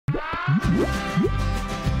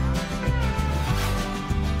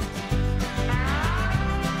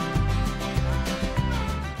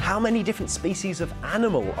How many different species of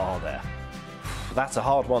animal are there? That's a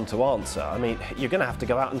hard one to answer. I mean, you're going to have to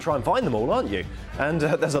go out and try and find them all, aren't you? And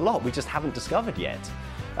there's a lot we just haven't discovered yet.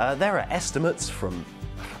 There are estimates from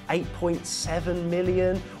 8.7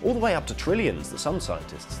 million all the way up to trillions that some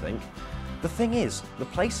scientists think. The thing is, the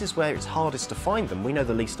places where it's hardest to find them we know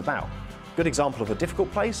the least about. A good example of a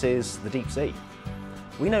difficult place is the deep sea.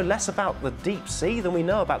 We know less about the deep sea than we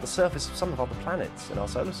know about the surface of some of other planets in our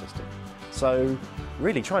solar system. So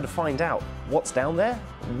really trying to find out what's down there,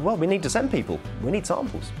 well, we need to send people, we need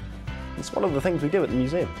samples. It's one of the things we do at the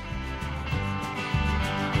museum.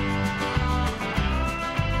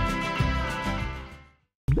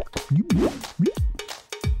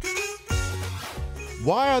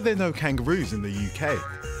 Why are there no kangaroos in the UK?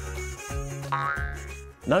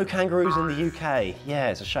 No kangaroos in the UK. Yeah,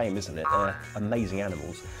 it's a shame, isn't it? They're amazing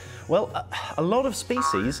animals. Well, a lot of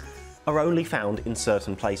species are only found in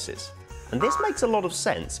certain places. And this makes a lot of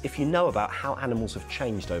sense if you know about how animals have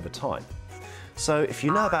changed over time. So if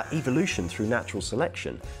you know about evolution through natural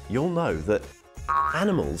selection, you'll know that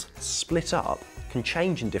animals split up can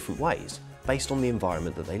change in different ways based on the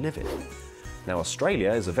environment that they live in. Now,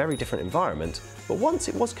 Australia is a very different environment, but once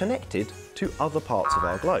it was connected to other parts of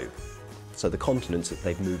our globe. So the continents that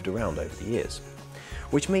they've moved around over the years.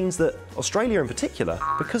 Which means that Australia in particular,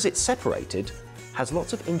 because it's separated, has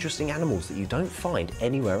lots of interesting animals that you don't find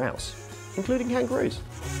anywhere else, including kangaroos.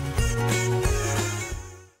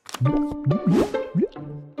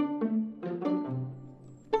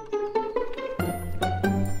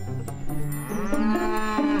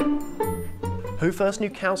 Who first knew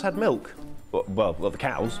cows had milk? Well, the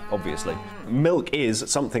cows, obviously. Milk is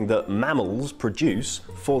something that mammals produce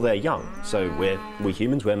for their young. So we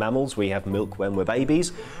humans, we're mammals, we have milk when we're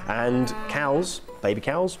babies, and cows, baby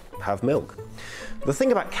cows, have milk. The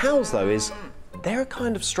thing about cows, though, is they're a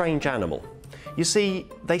kind of strange animal. You see,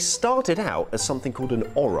 they started out as something called an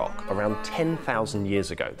auroch around 10,000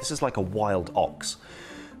 years ago. This is like a wild ox.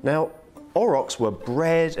 Now, aurochs were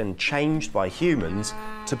bred and changed by humans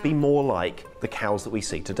to be more like the cows that we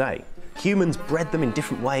see today. Humans bred them in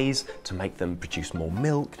different ways to make them produce more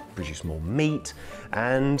milk, produce more meat,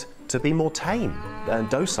 and to be more tame and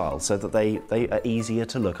docile so that they are easier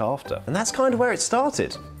to look after. And that's kind of where it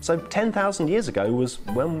started. So 10,000 years ago was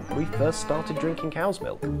when we first started drinking cow's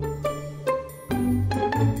milk.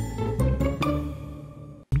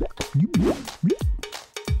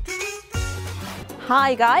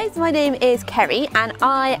 Hi guys, my name is Cery and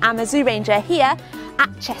I am a zoo ranger here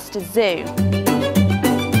at Chester Zoo.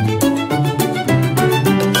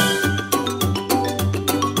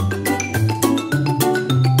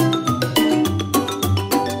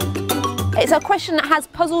 It's a question that has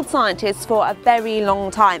puzzled scientists for a very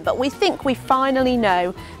long time, but we think we finally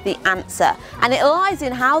know the answer, and it lies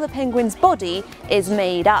in how the penguin's body is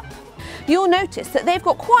made up. You'll notice that they've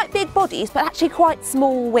got quite big bodies but actually quite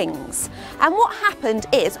small wings. And what happened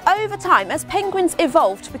is, over time, as penguins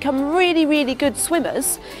evolved to become really good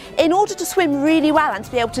swimmers, in order to swim really well and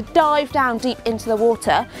to be able to dive down deep into the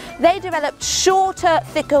water, they developed shorter,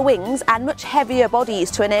 thicker wings and much heavier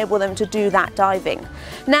bodies to enable them to do that diving.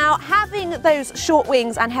 Now, having those short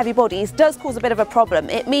wings and heavy bodies does cause a bit of a problem.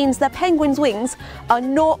 It means the penguin's wings are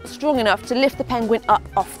not strong enough to lift the penguin up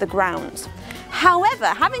off the ground. However,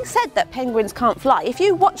 having said that penguins can't fly, if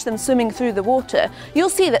you watch them swimming through the water, you'll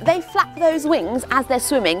see that they flap those wings as they're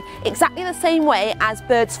swimming exactly the same way as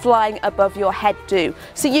birds flying above your head do.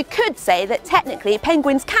 So you could say that technically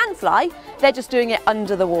penguins can fly, they're just doing it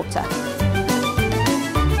under the water.